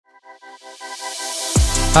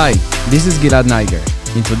Hi, this is Gilad Neiger.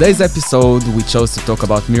 In today's episode, we chose to talk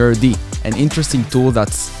about MirrorD, an interesting tool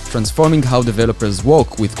that's transforming how developers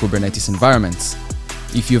work with Kubernetes environments.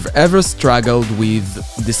 If you've ever struggled with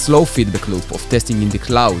the slow feedback loop of testing in the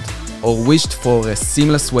cloud, or wished for a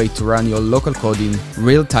seamless way to run your local code in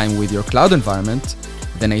real time with your cloud environment,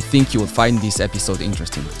 then I think you will find this episode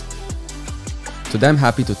interesting. Today I'm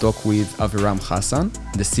happy to talk with Aviram Hassan,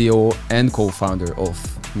 the CEO and co-founder of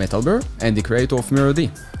MetalBear and the creator of MirrorD.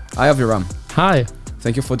 Hi Aviram. Hi.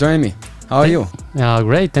 Thank you for joining me. How are you?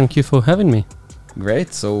 Great, thank you for having me.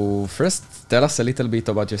 Great. So first, tell us a little bit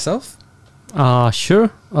about yourself. Sure.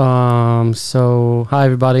 So hi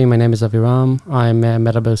everybody, my name is Aviram. I'm a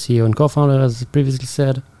MetalBear CEO and co-founder, as previously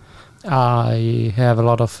said. I have a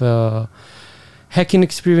lot of hacking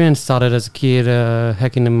experience. Started as a kid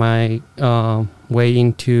hacking in my way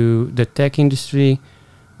into the tech industry.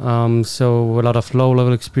 So a lot of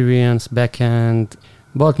low-level experience, backend,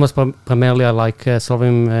 but most primarily I like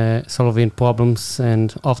solving problems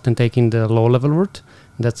and often taking the low-level route.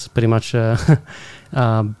 That's pretty much a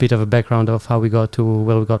bit of a background of how we got to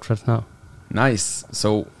where we got right now. Nice.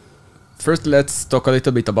 So first, let's talk a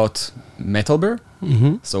little bit about MetalBear.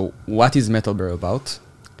 Mm-hmm. So what is MetalBear about?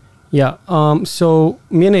 Yeah, so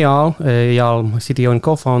me and Eyal, my CTO and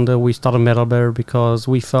co-founder, we started MetalBear because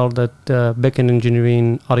we felt that backend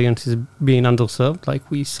engineering audience is being underserved. Like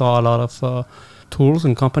we saw a lot of tools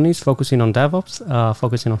and companies focusing on DevOps,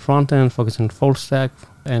 focusing on front-end, focusing on full stack,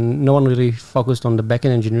 and no one really focused on the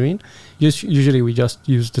backend engineering. Usually we just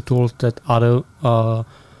use the tools that other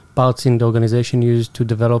parts in the organization use to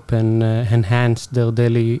develop and enhance their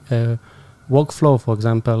daily workflow. For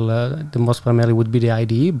example, the most primarily would be the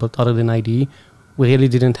IDE, but other than IDE, we really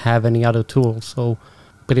didn't have any other tools. So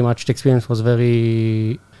pretty much the experience was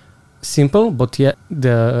very simple, but yet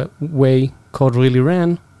the way code really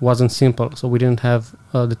ran wasn't simple. So we didn't have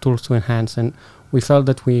the tools to enhance, and we felt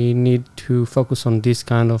that we need to focus on this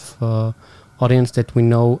kind of audience that we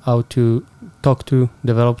know how to talk to,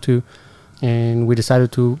 develop to, and we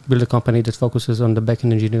decided to build a company that focuses on the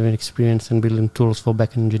backend engineering experience and building tools for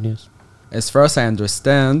backend engineers. As far as I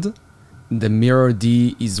understand, the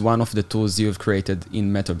MirrorD is one of the tools you've created in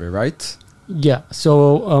MetalBear, right? Yeah,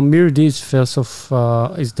 so MirrorD is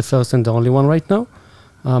the first and the only one right now.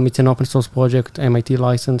 It's an open source project, MIT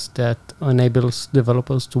license, that enables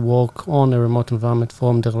developers to work on a remote environment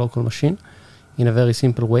from their local machine in a very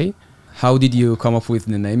simple way. How did you come up with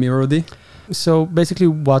the name MirrorD? So basically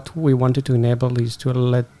what we wanted to enable is to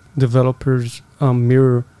let developers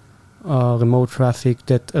mirror remote traffic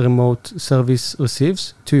that a remote service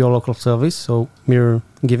receives to your local service, so mirror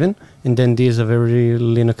given, and then there's a very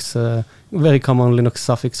common Linux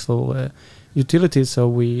suffix for utilities, so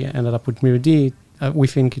we ended up with MirrorD. We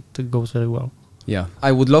think it goes very well. Yeah,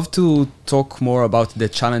 I would love to talk more about the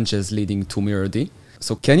challenges leading to MirrorD.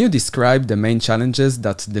 So can you describe the main challenges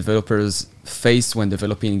that developers face when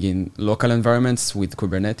developing in local environments with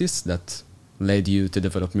Kubernetes that led you to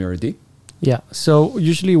develop MirrorD? Yeah, so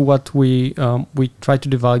usually what we try to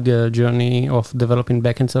divide the journey of developing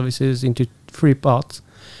backend services into three parts.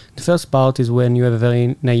 The first part is when you have a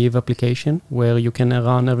very naive application where you can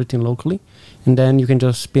run everything locally, and then you can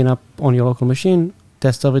just spin up on your local machine,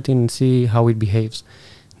 test everything and see how it behaves.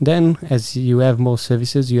 Then as you have more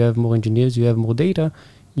services, you have more engineers, you have more data,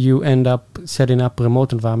 you end up setting up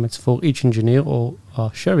remote environments for each engineer or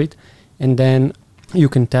share it, and then you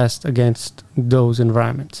can test against those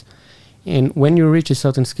environments. And when you reach a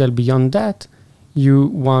certain scale beyond that, you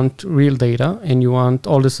want real data and you want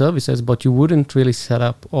all the services, but you wouldn't really set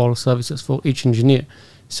up all services for each engineer.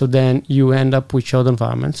 So then you end up with shared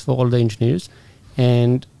environments for all the engineers,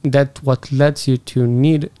 and that's what lets you to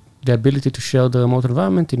need the ability to share the remote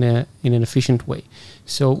environment in an efficient way.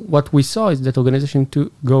 So what we saw is that organization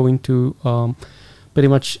to go into pretty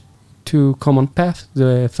much two common paths.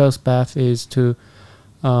 The first path is to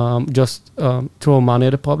just throw money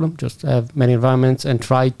at the problem, just have many environments and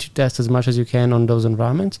try to test as much as you can on those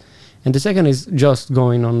environments. And the second is just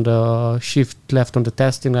going on the shift left on the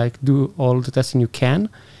testing, like do all the testing you can,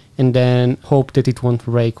 and then hope that it won't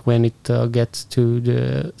break when it gets to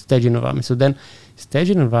the staging environment. So then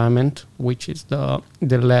staging environment, which is the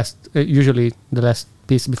last, usually the last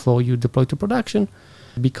piece before you deploy to production,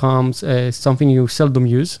 becomes something you seldom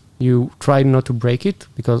use. You try not to break it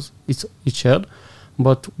because it's shared.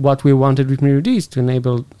 But what we wanted with MirrorD is to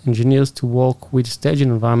enable engineers to work with staging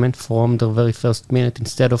environment from the very first minute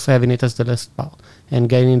instead of having it as the last part and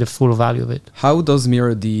gaining the full value of it. How does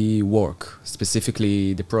MirrorD work?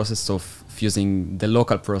 Specifically, the process of fusing the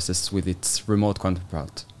local process with its remote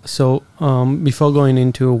counterpart. So before going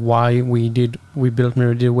into why we built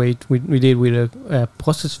Mirror the way we did with a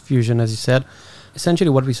process fusion, as you said, essentially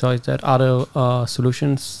what we saw is that other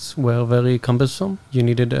solutions were very cumbersome. You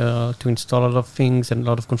needed to install a lot of things, and a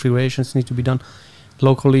lot of configurations need to be done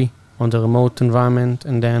locally on the remote environment.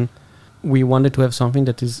 And then we wanted to have something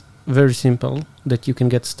that is very simple, that you can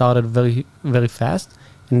get started very, very fast,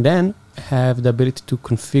 and then have the ability to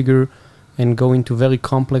configure and go into very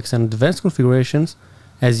complex and advanced configurations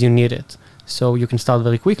as you need it. So you can start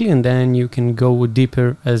very quickly, and then you can go deeper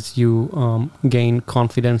as you gain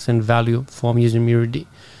confidence and value from using MirrorD.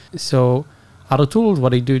 So other tools,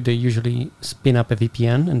 what they do, they usually spin up a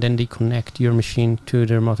VPN, and then they connect your machine to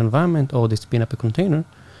the remote environment, or they spin up a container.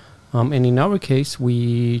 And in our case,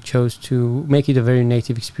 we chose to make it a very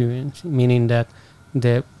native experience, meaning that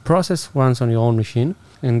the process runs on your own machine.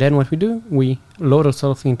 And then what we do, we load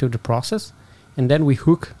ourselves into the process, and then we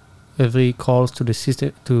hook every calls to the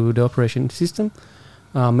system, to the operation system,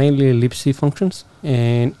 mainly libc functions.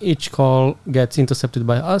 And each call gets intercepted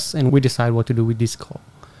by us, and we decide what to do with this call.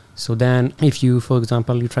 So then if you, for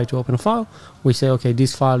example, you try to open a file, we say, okay,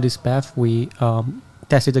 this file, this path, we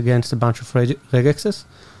test it against a bunch of regexes,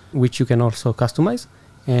 which you can also customize.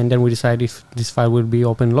 And then we decide if this file will be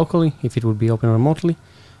open locally, if it will be open remotely.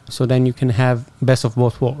 So then you can have best of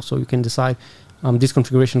both worlds. So you can decide this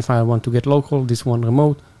configuration file I want to get local, this one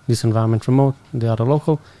remote, this environment remote, the other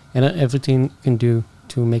local, and everything you can do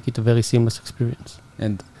to make it a very seamless experience.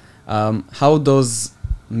 And how does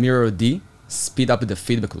MirrorD speed up the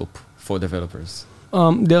feedback loop for developers?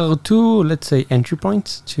 There are two, let's say, entry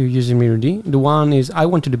points to using MirrorD. The one is I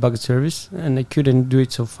want to debug a service, and I couldn't do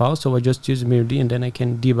it so far, so I just use MirrorD, and then I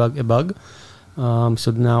can debug a bug.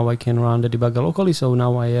 So now I can run the debugger locally. So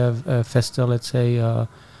now I have a faster, let's say,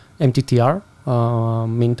 MTTR,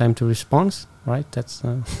 mean time to response, right? That's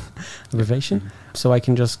abbreviation. So I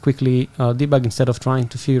can just quickly debug instead of trying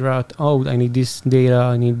to figure out, oh, I need this data,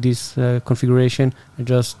 I need this configuration. I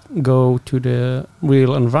just go to the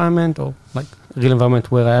real environment, or like real environment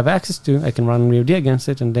where I have access to. I can run MirrorD against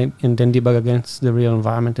it, and then debug against the real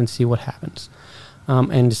environment and see what happens.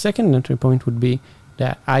 And the second entry point would be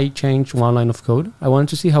that I changed one line of code. I wanted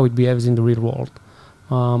to see how it behaves in the real world.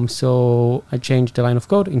 So I changed the line of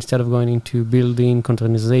code. Instead of going into building,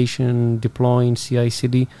 containerization, deploying,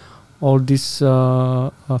 CI/CD, all this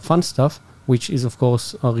fun stuff, which is of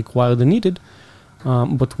course required and needed.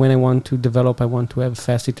 But when I want to develop, I want to have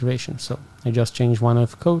fast iteration. So I just change one line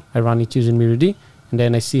of code. I run it using MirrorD, and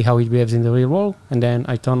then I see how it behaves in the real world. And then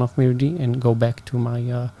I turn off MirrorD and go back to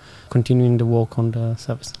my continuing the work on the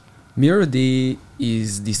service. MirrorD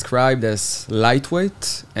is described as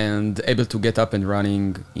lightweight and able to get up and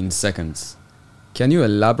running in seconds. Can you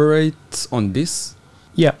elaborate on this?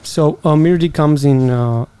 Yeah, so MirrorD comes in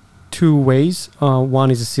two ways.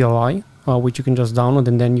 One is a CLI, which you can just download,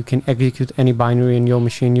 and then you can execute any binary in your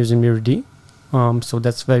machine using MirrorD. So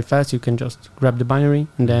that's very fast. You can just grab the binary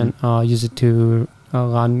and then use it to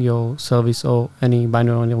run your service or any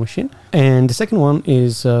binary on your machine. And the second one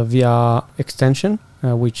is via extension,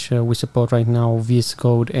 which we support right now, VS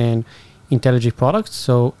Code and IntelliJ products.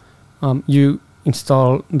 So you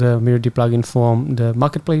install the MirrorD plugin from the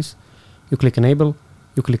marketplace, you click enable,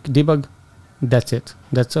 you click debug, that's it.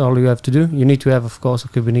 That's all you have to do. You need to have, of course, a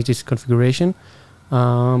Kubernetes configuration,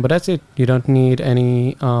 but that's it. You don't need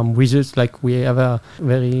any wizards. Like we have a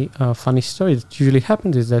very funny story that usually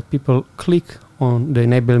happens is that people click on the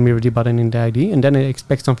enable MirrorD button in the IDE, and then they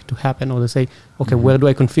expect something to happen, or they say, okay, where do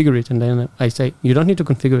I configure it? And then I say, you don't need to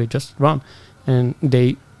configure it, just run. And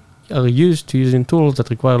they are used to using tools that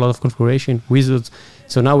require a lot of configuration, wizards.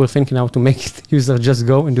 So now we're thinking how to make it user just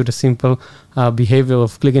go and do the simple behavior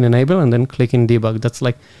of clicking enable and then clicking debug. That's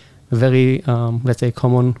like a very, let's say,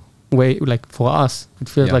 common way. Like for us, it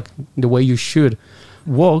feels like the way you should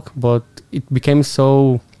work, but it became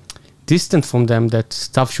so distant from them that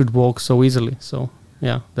stuff should work so easily. So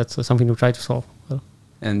yeah, that's something to try to solve.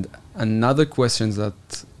 And another question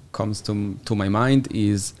that comes to my mind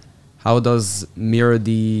is, how does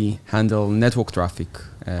MirrorD handle network traffic,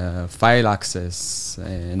 file access,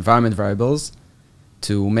 environment variables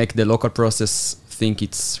to make the local process think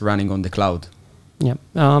it's running on the cloud? Yeah,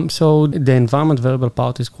 so the environment variable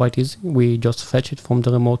part is quite easy. We just fetch it from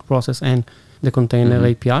the remote process and the container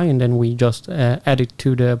API, and then we just add it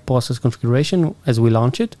to the process configuration as we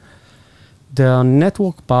launch it. The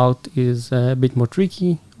network part is a bit more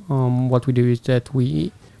tricky. What we do is that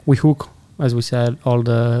we hook, as we said, all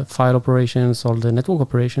the file operations, all the network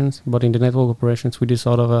operations, but in the network operations, we do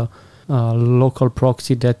sort of a local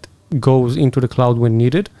proxy that goes into the cloud when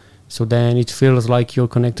needed. So then it feels like you're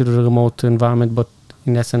connected to the remote environment, but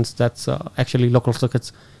in essence, that's actually local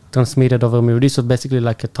sockets transmitted over MirrorD. So basically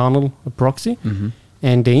like a tunnel, a proxy. Mm-hmm.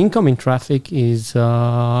 And the incoming traffic is,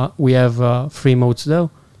 we have 3 modes there.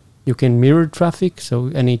 You can mirror traffic, so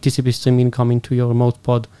any TCP stream incoming to your remote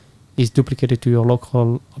pod is duplicated to your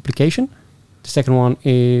local application. The second one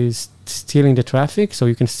is stealing the traffic, so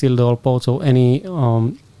you can steal the whole pod, so any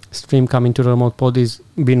stream coming to the remote pod is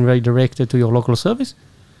being redirected to your local service.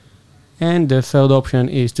 And the third option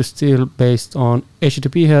is to steal based on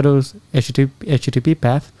HTTP headers, HTTP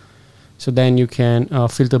path. So then you can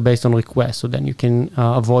filter based on requests. So then you can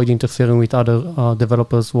avoid interfering with other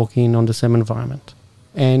developers working on the same environment.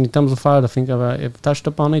 And in terms of file, I think I've touched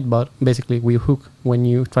upon it, but basically we hook when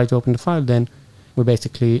you try to open the file, then we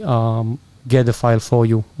basically get the file for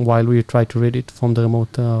you while we try to read it from the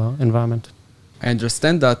remote environment. I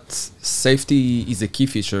understand that safety is a key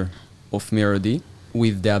feature of MirrorD,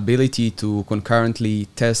 with the ability to concurrently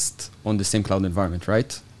test on the same cloud environment,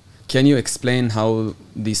 right? Can you explain how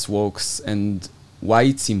this works and why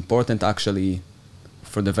it's important actually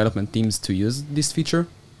for development teams to use this feature?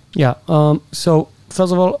 Yeah, so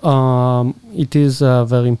first of all, it is a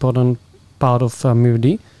very important part of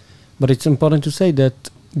MirrorD, but it's important to say that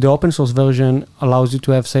the open source version allows you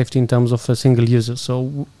to have safety in terms of a single user.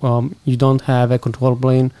 So you don't have a control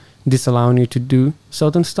plane disallowing you to do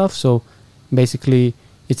certain stuff. So basically,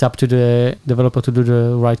 it's up to the developer to do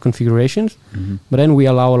the right configurations. Mm-hmm. But then we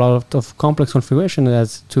allow a lot of complex configuration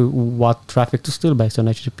as to what traffic to steal based on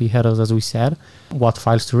HTTP headers, as we said, what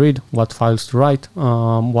files to read, what files to write,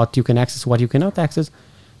 what you can access, what you cannot access.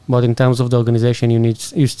 But in terms of the organization,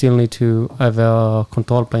 you still need to have a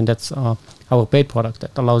control plane. That's our paid product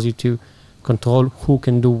that allows you to control who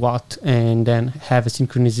can do what and then have a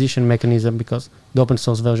synchronization mechanism, because the open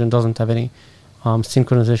source version doesn't have any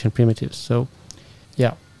synchronization primitives. So,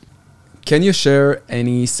 yeah. Can you share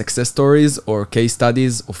any success stories or case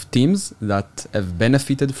studies of teams that have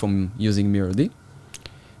benefited from using MirrorD?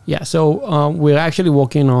 Yeah, so we're actually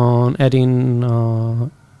working on adding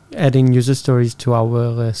user stories to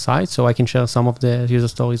our site. So I can share some of the user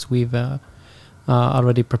stories we've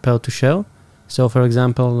already prepared to share. So, for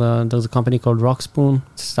example, there's a company called Rockspoon.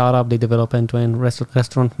 It's a startup. They develop end-to-end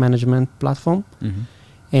restaurant management platform.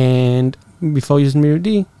 Mm-hmm. And before using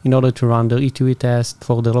MirrorD, in order to run their E2E test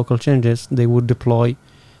for the local changes, they would deploy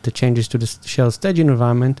the changes to the shared staging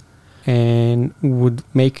environment and would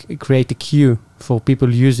create a queue for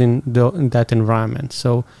people using that environment.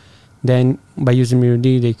 So then by using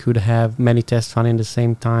MirrorD, they could have many tests running at the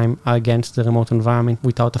same time against the remote environment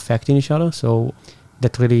without affecting each other. So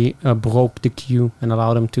that really broke the queue and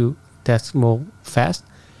allowed them to test more fast.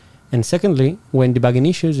 And secondly, when debugging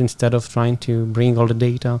issues, instead of trying to bring all the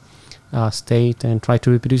data, state, and try to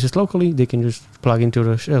reproduce it locally, they can just plug into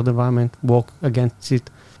the shared environment, work against it,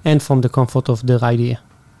 and from the comfort of their IDE.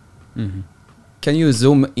 Mm-hmm. Can you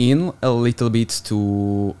zoom in a little bit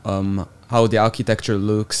to how the architecture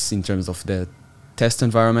looks in terms of the test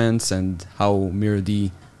environments and how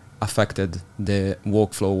MirrorD affected the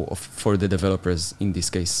workflow for the developers in this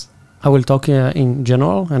case? I will talk in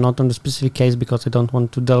general and not on the specific case because I don't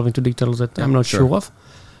want to delve into details that I'm not sure of.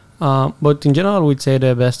 But in general, I would say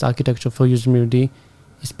the best architecture for using MirrorD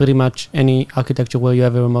is pretty much any architecture where you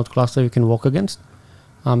have a remote cluster you can work against.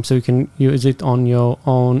 So you can use it on your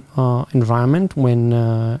own environment when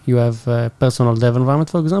you have a personal dev environment,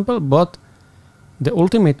 for example. But the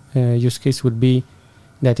ultimate use case would be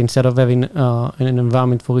that instead of having an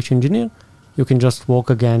environment for each engineer, you can just work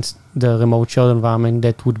against the remote shared environment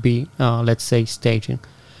that would be, let's say, staging.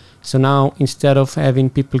 So now, instead of having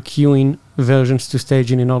people queuing versions to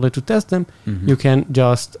staging in order to test them, Mm-hmm. you can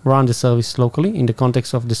just run the service locally in the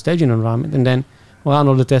context of the staging environment and then run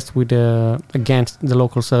all the tests with against the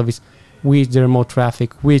local service with the remote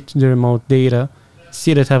traffic, with the remote data,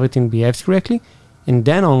 see that everything behaves correctly, and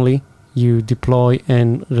then only you deploy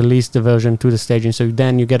and release the version to the staging. So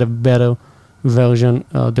then you get a better version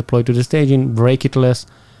deployed to the staging, break it less,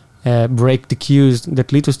 break the queues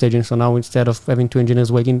that lead to staging. So now instead of having two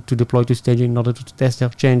engineers waiting to deploy to staging in order to test their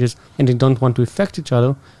changes and they don't want to affect each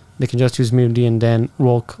other, they can just use MirrorD and then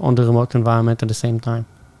work on the remote environment at the same time.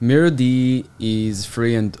 MirrorD is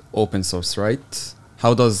free and open source, right?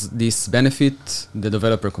 How does this benefit the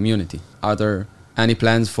developer community? Are there any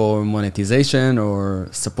plans for monetization or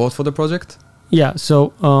support for the project? Yeah,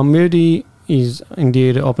 so MirrorD is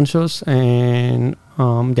indeed open source, and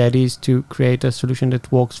that is to create a solution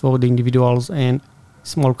that works for the individuals and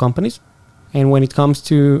small companies. And when it comes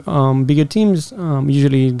to bigger teams,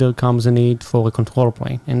 usually there comes a need for a control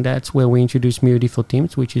plane, and that's where we introduce MirrorD for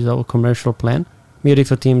Teams, which is our commercial plan. MirD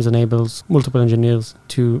for Teams enables multiple engineers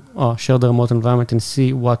to share the remote environment and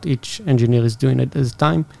see what each engineer is doing at this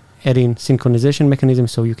time, adding synchronization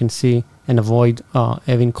mechanisms so you can see and avoid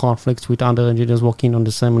having conflicts with other engineers working on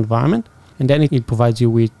the same environment. And then it provides you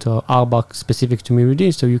with RBAC specific to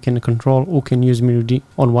MirD, so you can control who can use MirD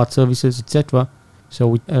on what services, etc.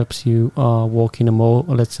 So it helps you work in a more,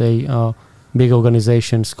 let's say, big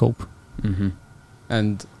organization scope. Mm-hmm.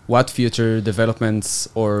 And what future developments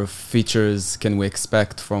or features can we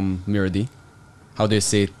expect from MirD? How do you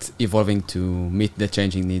see it evolving to meet the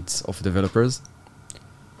changing needs of developers?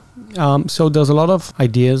 So there's a lot of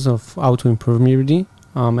ideas of how to improve MirD.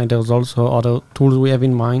 And there's also other tools we have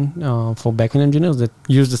in mind for backend engineers that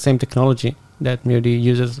use the same technology that MirD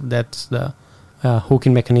uses. That's the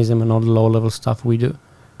hooking mechanism and all the low-level stuff we do.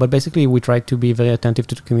 But basically, we try to be very attentive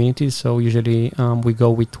to the community. So usually we go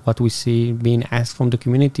with what we see being asked from the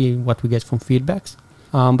community, what we get from feedbacks.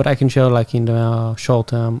 But I can share, like in the short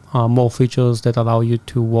term, more features that allow you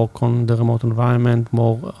to work on the remote environment,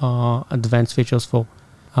 more advanced features for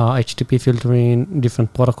HTTP filtering,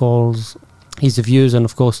 different protocols, ease of use, and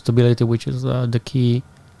of course stability, which is the key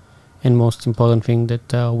and most important thing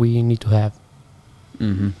that we need to have.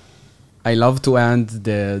 Mm-hmm. I love to end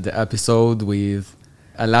the episode with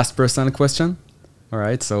a last personal question. All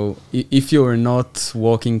right. So if you were not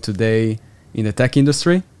working today in the tech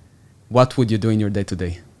industry, what would you do in your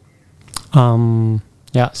day-to-day?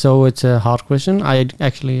 Yeah, so it's a hard question. I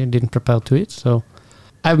actually didn't prepare to it. So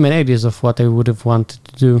I have many ideas of what I would have wanted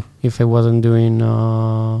to do if I wasn't doing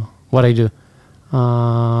what I do.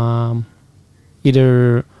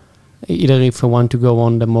 Either if I want to go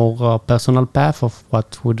on the more personal path of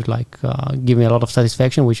what would like give me a lot of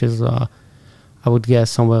satisfaction, which is I would guess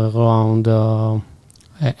somewhere around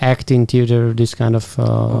acting, theater, this kind of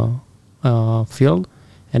field.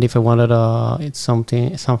 And if I wanted it's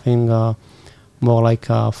something more like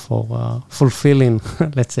for fulfilling,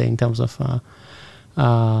 let's say, in terms of I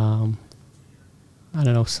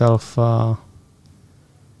don't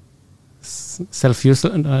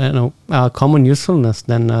know, common usefulness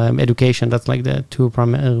than education. That's like the two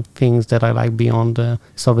primary things that I like beyond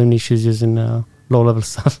solving issues using low-level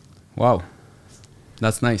stuff. Wow,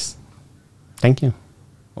 that's nice. Thank you.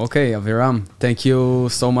 Okay, Aviram, thank you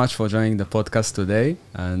so much for joining the podcast today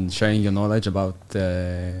and sharing your knowledge about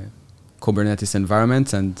Kubernetes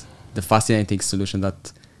environments and the fascinating solution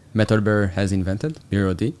that MetalBear has invented,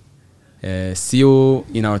 MirD. See you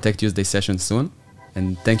in our Tech Tuesday session soon,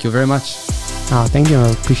 and thank you very much. Thank you. I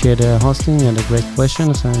appreciate the hosting and the great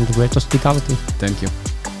questions and the great hospitality. Thank you.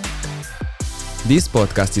 This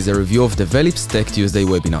podcast is a review of Develeap's Tech Tuesday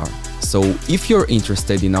webinar. So if you're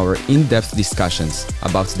interested in our in-depth discussions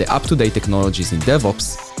about the up-to-date technologies in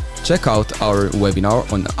DevOps, check out our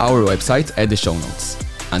webinar on our website at the show notes.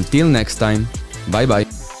 Until next time, bye-bye.